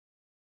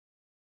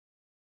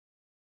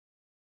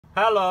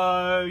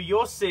Hello,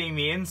 you're seeing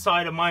me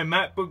inside of my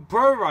MacBook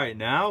Pro right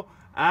now,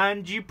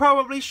 and you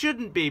probably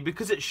shouldn't be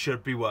because it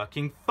should be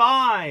working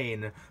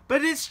fine,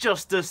 but it's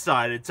just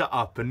decided to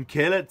up and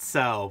kill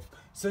itself.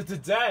 So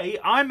today,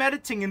 I'm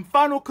editing in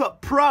Final Cut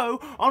Pro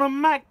on a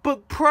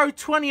MacBook Pro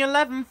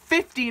 2011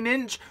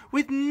 15-inch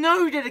with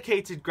no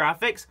dedicated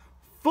graphics,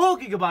 4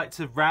 GB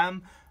of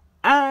RAM,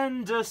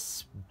 and a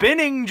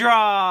spinning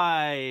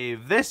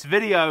drive. This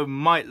video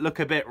might look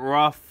a bit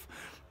rough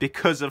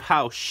because of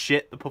how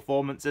shit the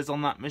performance is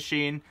on that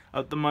machine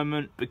at the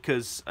moment,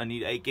 because I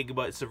need 8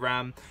 GB of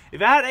RAM.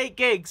 If I had 8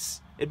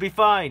 gigs, it'd be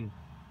fine.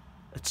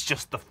 It's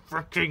just the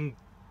freaking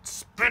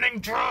spinning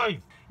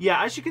drive.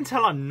 Yeah, as you can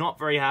tell, I'm not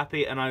very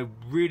happy, and I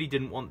really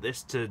didn't want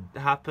this to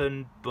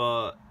happen,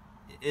 but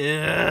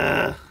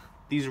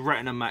these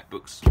Retina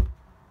MacBooks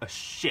are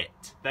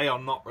shit. They are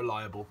not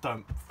reliable.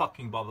 Don't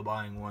fucking bother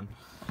buying one.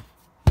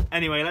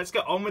 Anyway, let's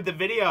get on with the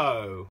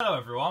video. Hello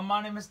everyone, my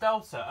name is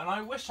Delta, and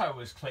I wish I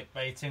was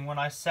clickbaiting when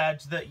I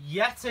said that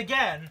yet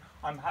again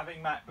I'm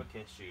having MacBook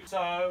issues.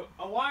 So,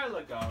 a while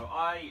ago,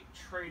 I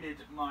traded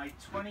my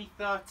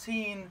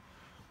 2013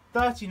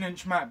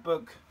 13-inch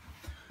MacBook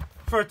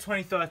for a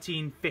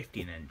 2013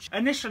 15-inch.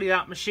 Initially,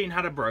 that machine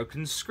had a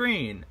broken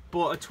screen.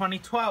 Bought a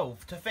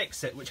 2012 to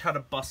fix it, which had a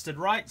busted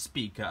right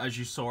speaker, as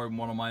you saw in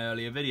one of my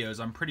earlier videos.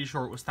 I'm pretty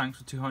sure it was thanks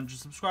to 200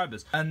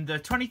 subscribers. And the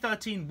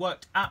 2013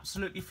 worked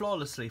absolutely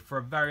flawlessly for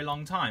a very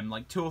long time.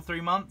 Like 2 or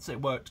 3 months,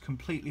 it worked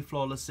completely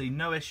flawlessly,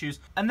 no issues.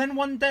 And then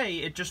one day,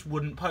 it just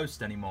wouldn't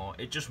post anymore.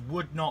 It just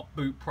would not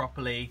boot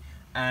properly,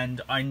 and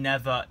I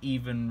never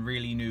even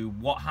really knew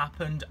what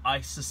happened.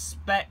 I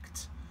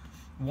suspect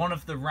one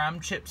of the RAM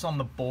chips on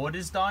the board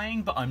is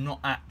dying, but I'm not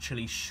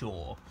actually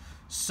sure.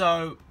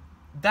 So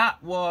that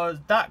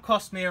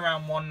cost me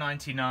around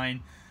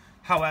 $199.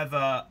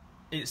 However,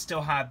 it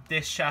still had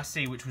this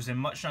chassis, which was in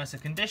much nicer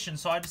condition,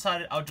 so I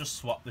decided I'll just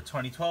swap the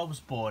 2012's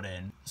board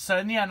in. So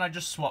in the end, I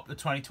just swapped the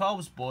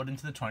 2012's board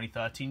into the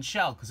 2013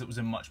 shell because it was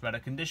in much better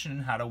condition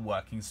and had a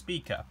working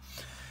speaker.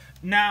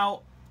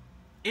 Now,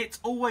 it's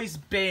always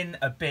been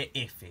a bit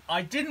iffy.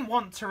 I didn't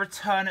want to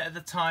return it at the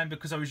time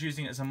because I was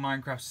using it as a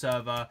Minecraft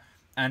server,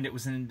 and it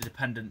was an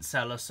independent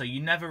seller, so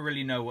you never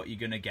really know what you're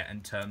going to get in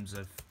terms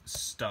of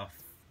stuff,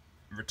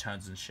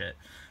 returns and shit.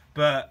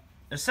 But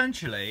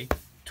essentially,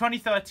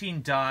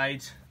 2013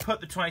 died,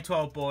 put the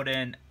 2012 board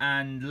in,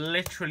 and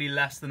literally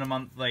less than a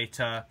month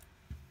later,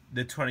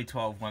 the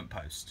 2012 went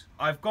post.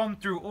 I've gone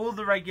through all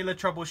the regular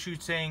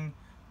troubleshooting,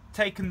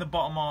 taken the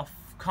bottom off,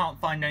 can't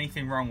find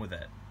anything wrong with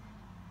it.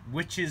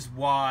 Which is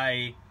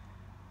why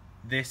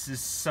this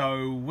is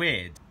so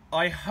weird.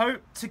 I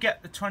hope to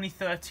get the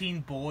 2013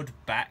 board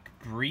back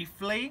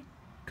briefly,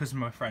 because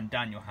my friend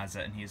Daniel has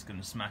it and he's going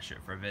to smash it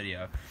for a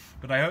video.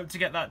 But I hope to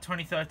get that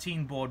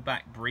 2013 board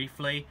back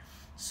briefly,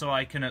 so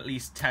I can at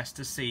least test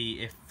to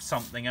see if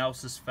something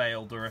else has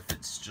failed or if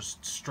it's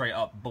just straight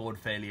up board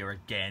failure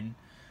again.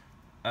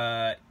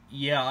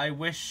 Yeah, I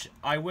wish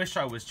I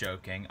was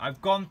joking.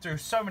 I've gone through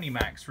so many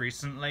Macs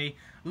recently.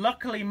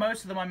 Luckily,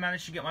 most of them I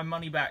managed to get my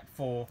money back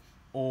for,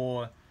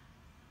 or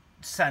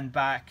send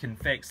back and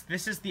fix.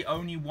 This is the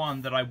only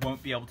one that I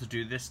won't be able to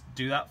do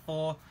that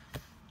for.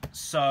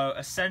 So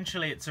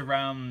essentially it's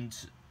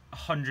around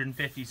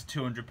 150 to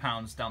 200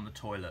 pounds down the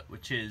toilet,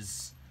 which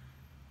is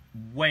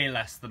way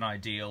less than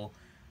ideal.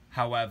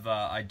 However,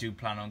 I do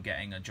plan on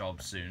getting a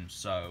job soon,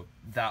 so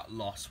that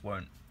loss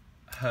won't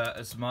hurt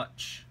as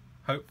much,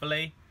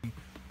 hopefully.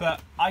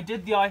 But I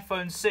did the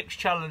iPhone 6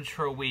 challenge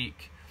for a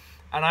week,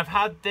 and I've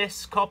had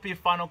this copy of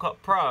Final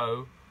Cut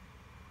Pro.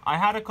 I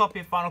had a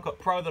copy of Final Cut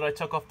Pro that I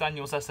took off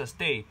Daniel's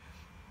SSD,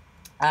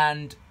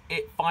 and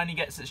it finally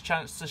gets its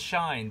chance to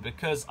shine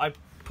because I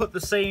put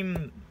the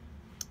same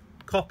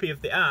copy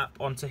of the app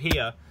onto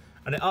here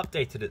and it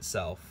updated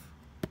itself.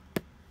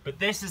 But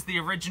this is the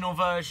original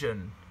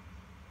version,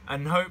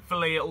 and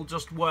hopefully it'll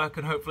just work,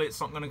 and hopefully it's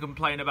not going to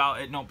complain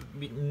about it not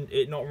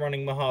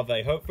running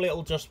Mojave. Hopefully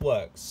it'll just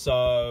work.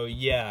 So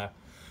yeah,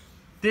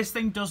 this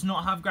thing does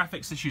not have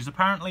graphics issues.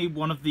 Apparently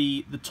one of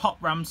the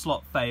top RAM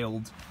slot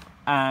failed,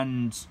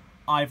 and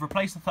I've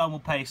replaced the thermal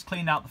paste,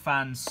 cleaned out the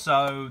fans,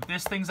 so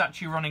this thing's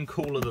actually running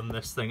cooler than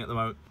this thing at the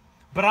moment.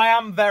 But I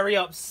am very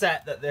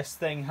upset that this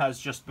thing has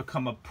just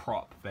become a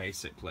prop,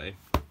 basically.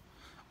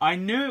 I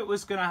knew it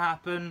was going to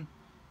happen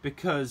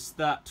because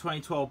that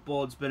 2012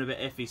 board's been a bit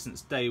iffy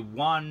since day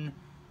one,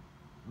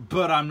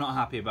 but I'm not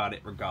happy about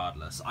it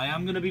regardless. I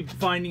am going to be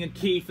finding a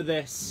key for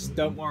this,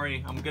 don't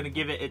worry. I'm going to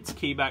give it its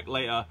key back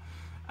later,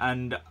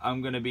 and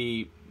I'm going to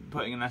be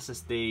putting an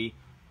SSD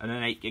and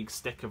an 8 gig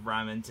stick of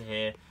RAM into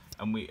here,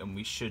 and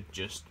we should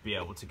just be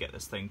able to get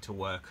this thing to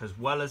work as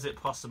well as it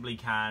possibly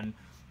can,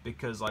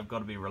 because I've got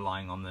to be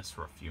relying on this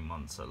for a few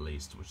months at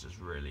least, which is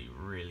really,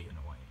 really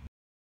annoying.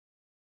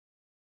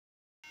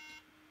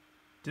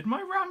 Did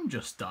my RAM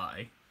just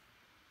die?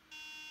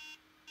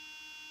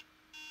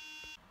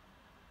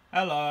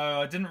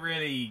 Hello, I didn't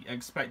really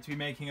expect to be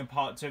making a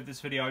part 2 of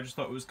this video. I just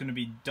thought it was going to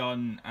be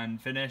done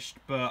and finished,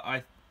 but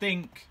I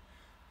think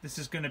this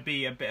is going to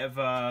be a bit of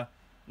a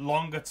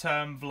longer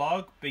term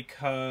vlog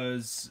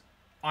because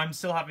I'm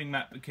still having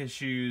MacBook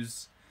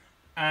issues,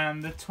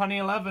 and the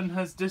 2011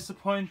 has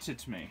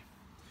disappointed me.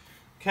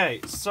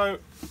 Okay, so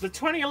the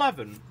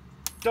 2011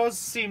 does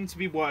seem to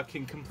be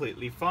working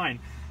completely fine.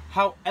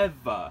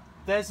 However,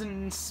 there's a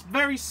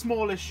very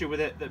small issue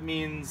with it that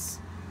means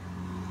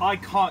I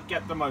can't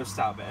get the most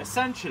out of it.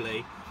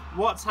 Essentially,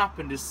 what's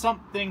happened is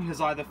something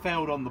has either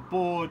failed on the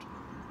board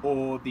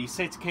or the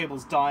SATA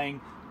cable's dying,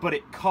 but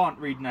it can't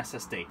read an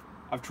SSD.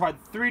 I've tried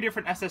 3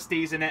 different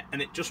SSDs in it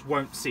and it just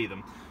won't see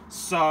them.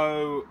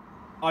 So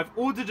I've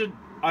ordered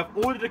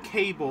a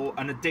cable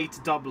and a data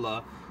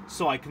doubler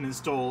so I can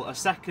install a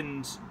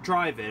second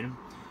drive in,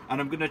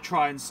 and I'm going to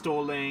try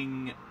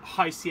installing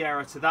High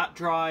Sierra to that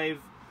drive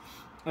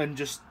and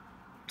just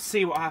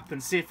see what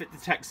happens, see if it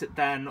detects it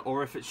then,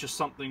 or if it's just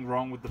something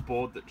wrong with the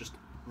board that just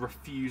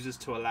refuses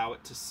to allow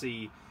it to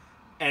see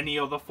any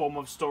other form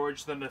of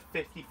storage than a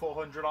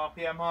 5400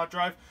 RPM hard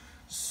drive.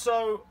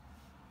 So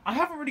I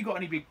haven't really got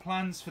any big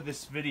plans for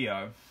this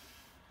video.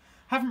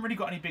 Haven't really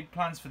got any big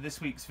plans for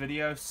this week's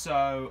video,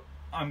 so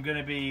I'm going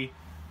to be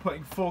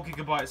putting 4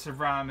 GB of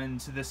RAM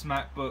into this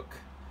MacBook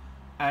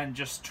and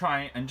just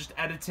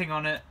editing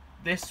on it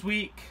this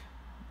week,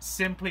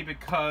 simply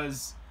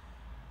because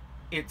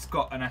it's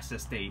got an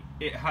SSD.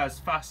 It has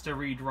faster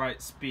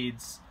read-write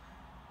speeds,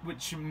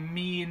 which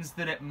means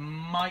that it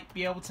might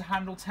be able to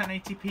handle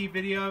 1080p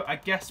video. I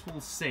guess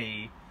we'll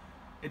see.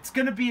 It's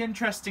going to be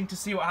interesting to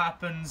see what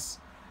happens.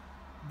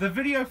 The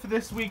video for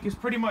this week is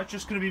pretty much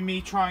just going to be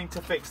me trying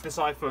to fix this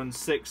iPhone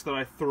 6 that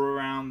I threw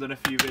around in a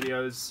few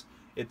videos.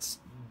 It's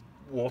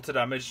water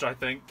damaged, I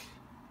think.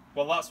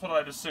 Well, that's what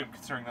I'd assume,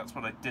 considering that's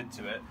what I did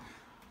to it.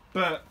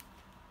 But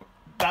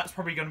that's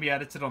probably going to be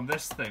edited on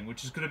this thing,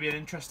 which is going to be an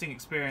interesting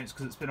experience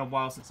because it's been a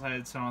while since I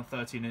edited on a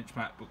 13-inch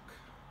MacBook.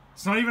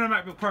 It's not even a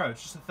MacBook Pro,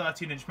 it's just a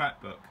 13-inch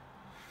MacBook.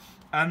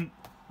 And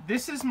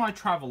this is my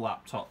travel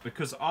laptop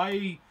because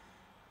I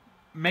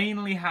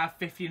mainly have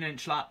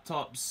 15-inch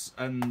laptops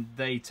and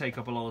they take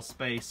up a lot of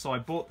space. So I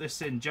bought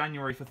this in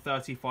January for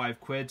 35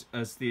 quid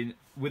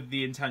with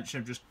the intention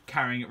of just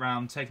carrying it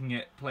around, taking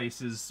it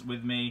places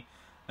with me.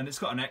 And it's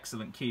got an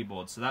excellent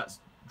keyboard, so that's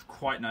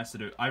quite nice to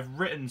do. I've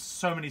written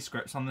so many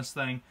scripts on this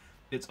thing,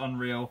 it's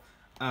unreal.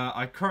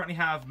 I currently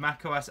have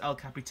macOS El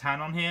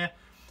Capitan on here.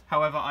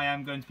 However, I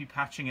am going to be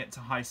patching it to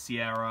High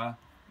Sierra.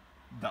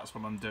 That's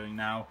what I'm doing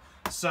now.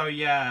 So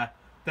yeah,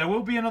 there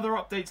will be another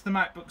update to the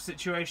MacBook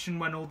situation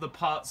when all the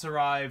parts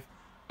arrive,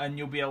 and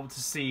you'll be able to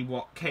see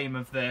what came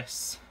of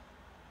this.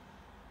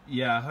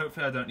 Yeah,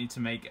 hopefully I don't need to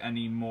make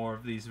any more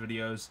of these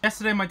videos.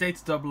 Yesterday my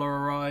data doubler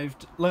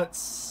arrived.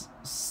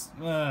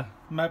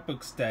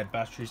 MacBook's dead,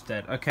 battery's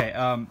dead. Okay,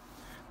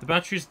 the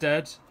battery's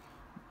dead,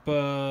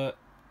 but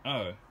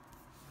it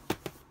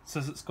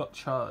says it's got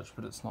charged,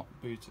 but it's not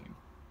booting.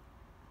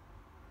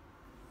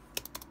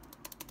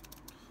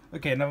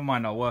 Okay, never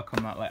mind, I'll work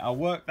on that later. I'll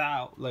work that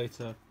out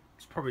later.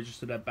 It's probably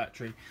just a dead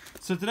battery.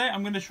 So today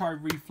I'm going to try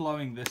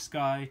reflowing this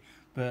guy,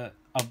 but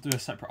I'll do a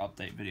separate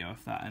update video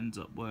if that ends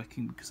up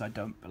working, because I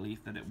don't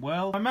believe that it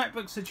will. My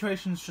MacBook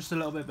situation's just a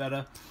little bit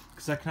better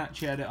because I can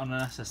actually edit on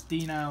an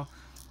SSD now,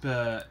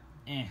 but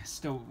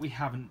still, we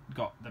haven't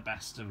got the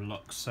best of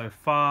luck so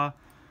far.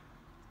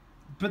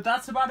 But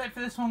that's about it for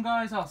this one,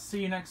 guys. I'll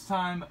see you next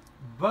time.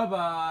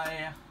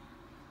 Bye-bye.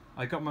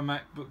 I got my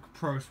MacBook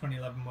Pro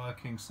 2011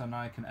 working, so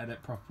now I can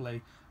edit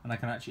properly, and I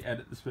can actually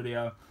edit this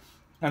video.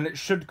 And it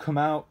should come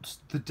out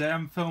the day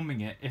I'm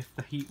filming it if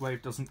the heat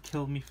wave doesn't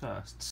kill me first.